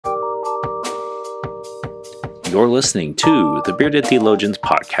You're listening to the Bearded Theologians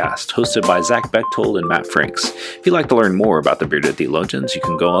podcast, hosted by Zach Bechtold and Matt Franks. If you'd like to learn more about the Bearded Theologians, you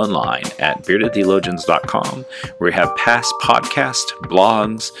can go online at beardedtheologians.com, where we have past podcasts,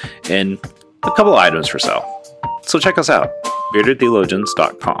 blogs, and a couple of items for sale. So check us out,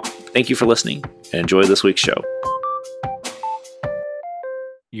 beardedtheologians.com. Thank you for listening, and enjoy this week's show.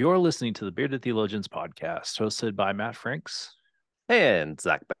 You're listening to the Bearded Theologians podcast, hosted by Matt Franks and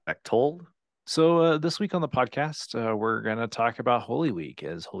Zach Bechtold. So this week on the podcast, we're going to talk about Holy Week,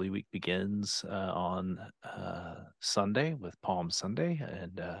 as Holy Week begins on Sunday with Palm Sunday.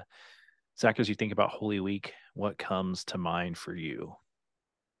 And Zach, as you think about Holy Week, what comes to mind for you?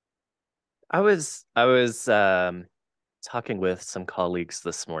 I was talking with some colleagues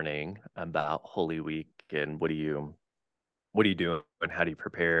this morning about Holy Week and what do you do and how do you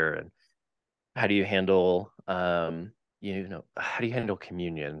prepare and how do you handle how do you handle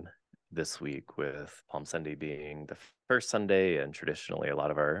communion this week, with Palm Sunday being the first Sunday, and traditionally a lot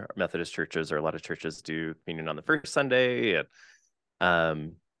of our Methodist churches or a lot of churches do communion on the first Sunday.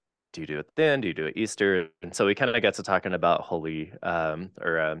 And do you do it then? Do you do it Easter? And so we kind of got to talking about Holy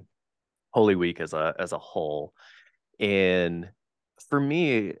Week as a whole. And for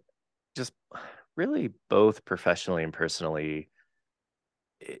me, just really both professionally and personally,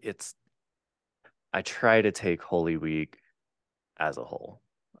 I try to take Holy Week as a whole.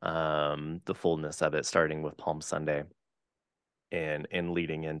 The fullness of it, starting with Palm Sunday and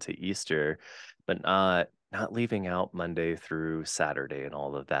leading into Easter, but not leaving out Monday through Saturday and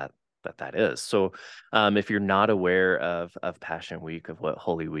all of that is. So if you're not aware of Passion Week, of what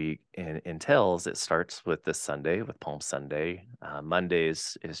Holy Week entails, it starts with this Sunday, with Palm Sunday.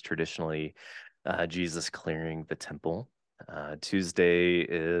 Mondays is traditionally Jesus clearing the temple. Tuesday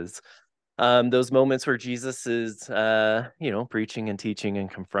is those moments where Jesus is, preaching and teaching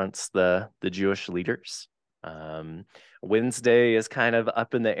and confronts the Jewish leaders. Wednesday is kind of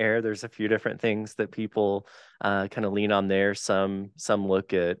up in the air. There's a few different things that people kind of lean on there. Some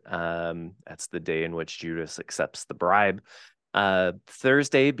look at that's the day in which Judas accepts the bribe.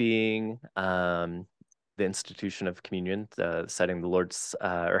 Thursday being the institution of communion, setting the Lord's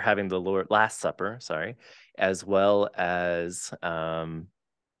or having the Last Supper, as well as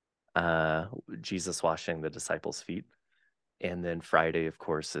Jesus washing the disciples' feet. And then Friday, of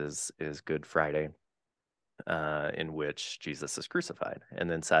course, is Good Friday, in which Jesus is crucified. And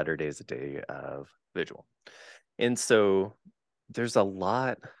then Saturday is a day of vigil. And so there's a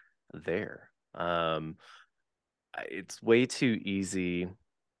lot there. It's way too easy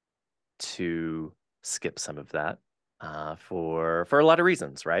to skip some of that for a lot of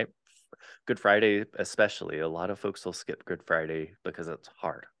reasons, right? Good Friday, especially, a lot of folks will skip Good Friday because it's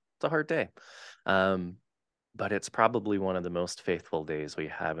hard. It's a hard day. But it's probably one of the most faithful days we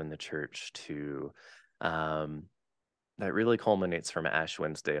have in the church that really culminates from Ash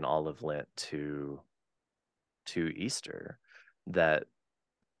Wednesday and all of Lent to Easter, that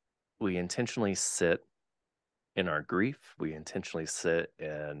we intentionally sit in our grief. We intentionally sit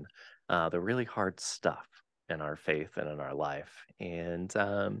in the really hard stuff in our faith and in our life. And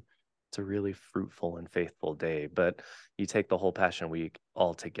it's a really fruitful and faithful day. But you take the whole Passion Week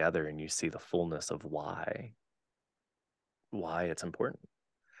all together and you see the fullness of why it's important.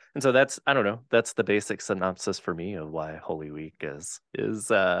 And so that's the basic synopsis for me of why Holy Week is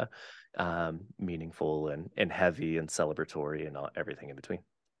meaningful and heavy and celebratory and everything in between.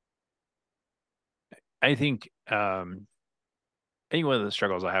 I think one of the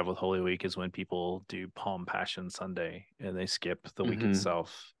struggles I have with Holy Week is when people do Palm Passion Sunday and they skip the week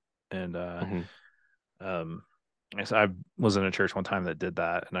itself. And I was in a church one time that did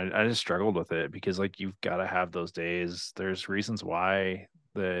that, and I just struggled with it because, like, you've got to have those days. There's reasons why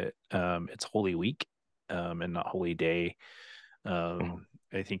it's Holy Week and not Holy Day. I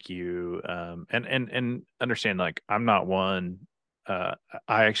think you and understand, like, I'm not one. I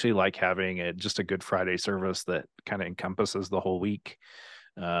actually like having just a Good Friday service that kind of encompasses the whole week,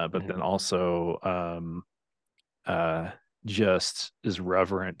 but then also just is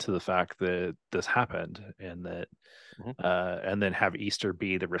reverent to the fact that this happened, and that and then have Easter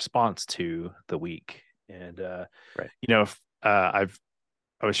be the response to the week. And I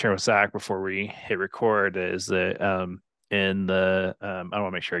was sharing with Zach before we hit record is that in the I want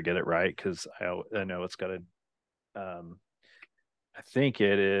to make sure I get it right, because I know it's got a I think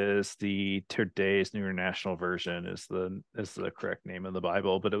it is the Today's New International Version is the correct name of the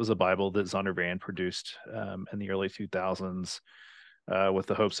Bible, but it was a Bible that Zondervan produced in the early 2000s with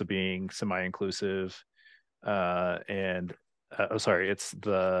the hopes of being semi-inclusive. It's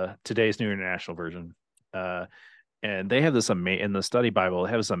the Today's New International Version. And they have this in the study Bible,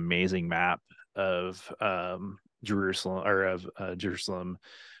 they have this amazing map of Jerusalem, or of Jerusalem,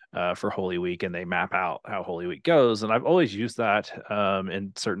 for Holy Week, and they map out how Holy Week goes. And I've always used that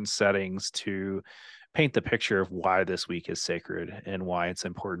in certain settings to paint the picture of why this week is sacred and why it's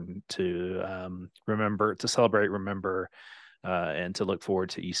important to remember, to celebrate, remember, and to look forward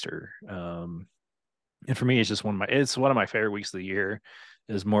to Easter. And for me, it's one of my favorite weeks of the year.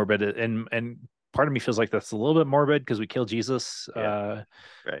 Is morbid, and part of me feels like that's a little bit morbid because we kill Jesus.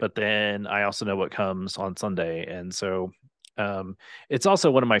 But then I also know what comes on Sunday, and so it's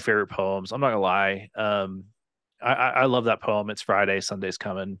also one of my favorite poems. I'm not gonna lie. I love that poem. It's Friday, Sunday's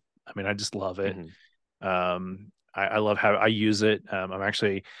coming. I mean, I just love it. I love how I use it. I'm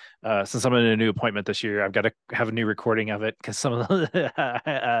actually, since I'm in a new appointment this year, I've got to have a new recording of it because some of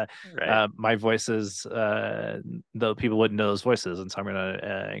the my voices, though people wouldn't know those voices, and so I'm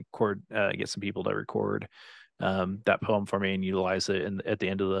gonna get some people to record that poem for me and utilize it at the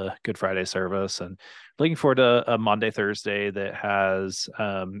end of the Good Friday service. And looking forward to a Monday, Thursday that has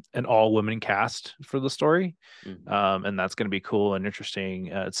an all women cast for the story. And that's going to be cool and interesting.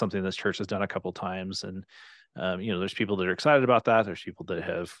 It's something this church has done a couple times, and there's people that are excited about that. There's people that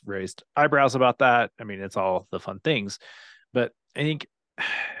have raised eyebrows about that. I mean, it's all the fun things, but I think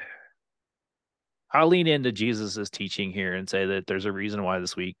I'll lean into Jesus's teaching here and say that there's a reason why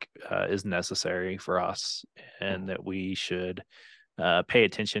this week is necessary for us, and that we should pay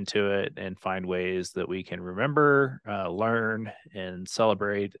attention to it and find ways that we can remember, learn, and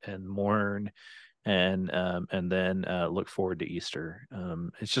celebrate and mourn, and then look forward to Easter.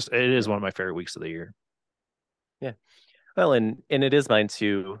 It is one of my favorite weeks of the year. Yeah. Well, and it is mine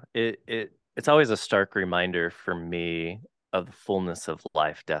too. It's always a stark reminder for me of the fullness of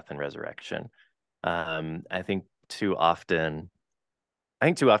life, death, and resurrection. I think too often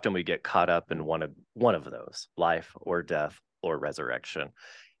we get caught up in one of those, life or death or resurrection.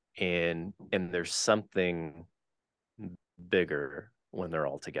 And there's something bigger when they're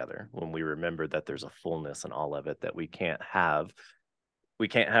all together, when we remember that there's a fullness in all of it, that we can't have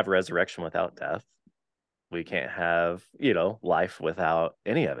resurrection without death. We can't have, life without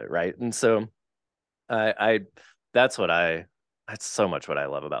any of it, right? And so I that's so much what I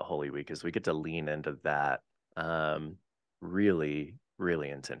love about Holy Week, is we get to lean into that really,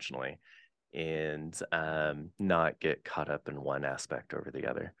 really intentionally, and not get caught up in one aspect over the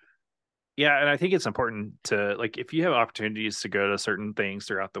other. Yeah, and I think it's important to, like, if you have opportunities to go to certain things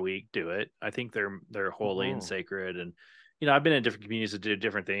throughout the week, do it. I think they're holy and sacred, and I've been in different communities that do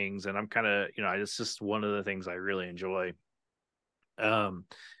different things, and I'm kind of, it's just one of the things I really enjoy.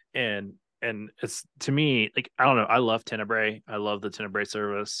 And it's, to me, like, I don't know, I love Tenebrae. I love the Tenebrae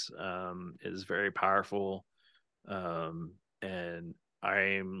service. It is very powerful. And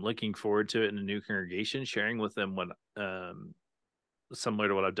I'm looking forward to it in a new congregation, sharing with them what similar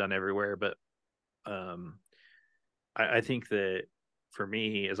to what I've done everywhere. But I think that for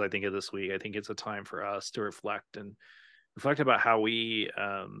me, as I think of this week, I think it's a time for us to reflect about how we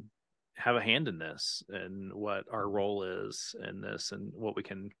have a hand in this, and what our role is in this, and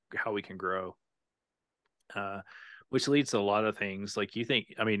how we can grow. Which leads to a lot of things. Like, I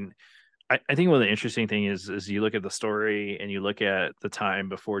think one of the interesting thing is you look at the story and you look at the time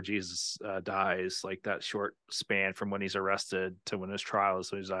before Jesus dies, like that short span from when he's arrested to when his trial is.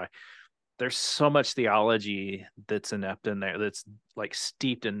 So there's so much theology that's inept in there, that's like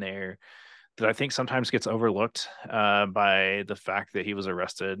steeped in there, that I think sometimes gets overlooked by the fact that he was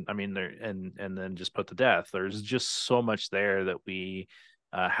arrested. I mean, and then just put to death. There's just so much there that we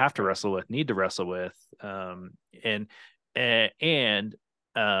have to wrestle with, need to wrestle with, and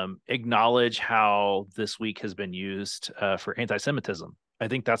acknowledge how this week has been used for anti-Semitism. I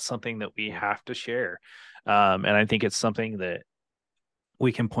think that's something that we have to share, and I think it's something that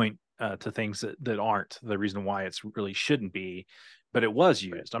we can point to things that aren't the reason why it's really shouldn't be, but it was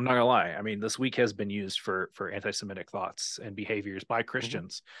used. I'm not gonna lie. I mean, this week has been used for anti-Semitic thoughts and behaviors by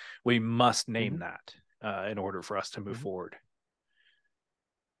Christians. We must name that in order for us to move forward.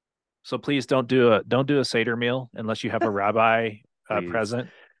 So please don't do a Seder meal unless you have a rabbi present.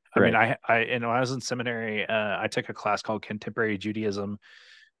 I mean, I when I was in seminary, I took a class called Contemporary Judaism.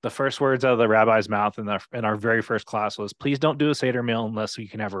 The first words out of the rabbi's mouth in our very first class was, "Please don't do a Seder meal unless you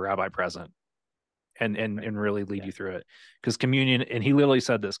can have a rabbi present," and really lead you through it. Because communion, and he literally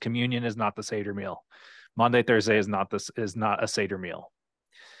said this: communion is not the Seder meal. Maundy, Thursday is not a Seder meal.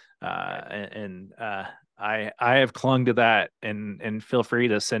 I have clung to that, and feel free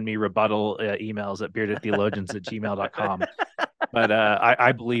to send me rebuttal emails at beardedtheologians@gmail.com. But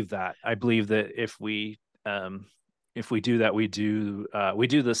I believe that. I believe that if we do that, we do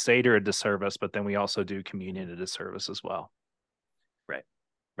the Seder a disservice, but then we also do communion a disservice as well. Right.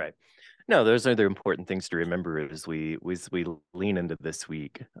 Right. No, those are the important things to remember as we lean into this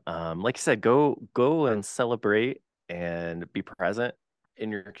week. Like you said, go and celebrate and be present in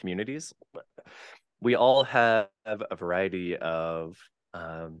your communities. We all have a variety of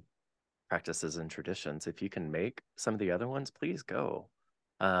practices and traditions. If you can make some of the other ones, please go,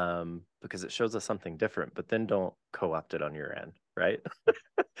 because it shows us something different. But then don't co-opt it on your end, right?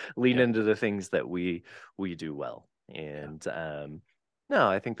 Lean into the things that we do well, and no,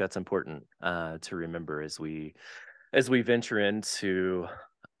 I think that's important to remember as we venture into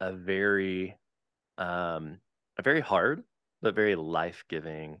a very hard but very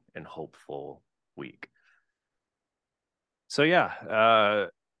life-giving and hopeful week. So yeah,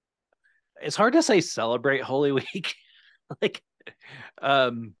 it's hard to say celebrate Holy Week. Like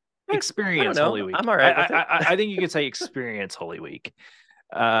experience Holy Week. I'm all right with it. I think you could say experience Holy Week.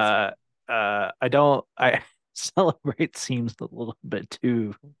 I celebrate seems a little bit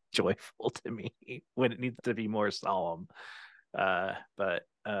too joyful to me when it needs to be more solemn. But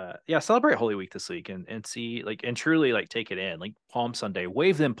yeah, celebrate Holy Week this week and see, like, and truly, like, take it in, like Palm Sunday,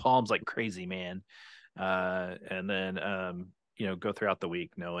 wave them palms like crazy, man. And then go throughout the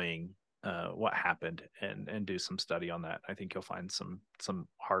week knowing what happened and do some study on that. I think you'll find some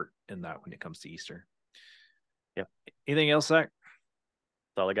heart in that when it comes to Easter. Yeah. Anything else, Zach?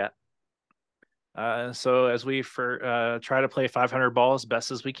 That's all I got. So as we try to play 500 ball as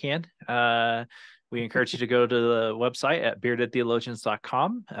best as we can, we encourage you to go to the website at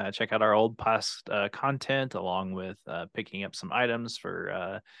beardedtheologians.com. Check out our old past content, along with picking up some items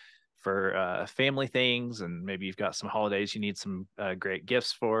for family things, and maybe you've got some holidays you need some great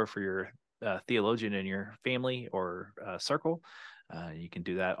gifts for your theologian in your family or circle. You can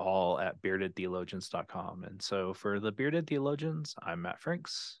do that all at beardedtheologians.com. And so for the Bearded Theologians, I'm Matt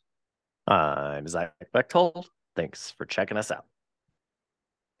Franks. I'm Zach Bechtold. Thanks for checking us out.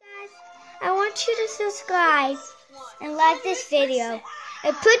 Guys, I want you to subscribe and like this video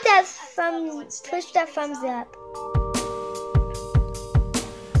and push that thumbs up.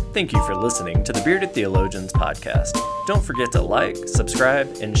 Thank you for listening to the Bearded Theologians podcast. Don't forget to like, subscribe,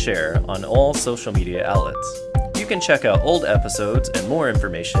 and share on all social media outlets. You can check out old episodes and more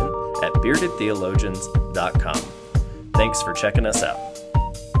information at beardedtheologians.com. Thanks for checking us out.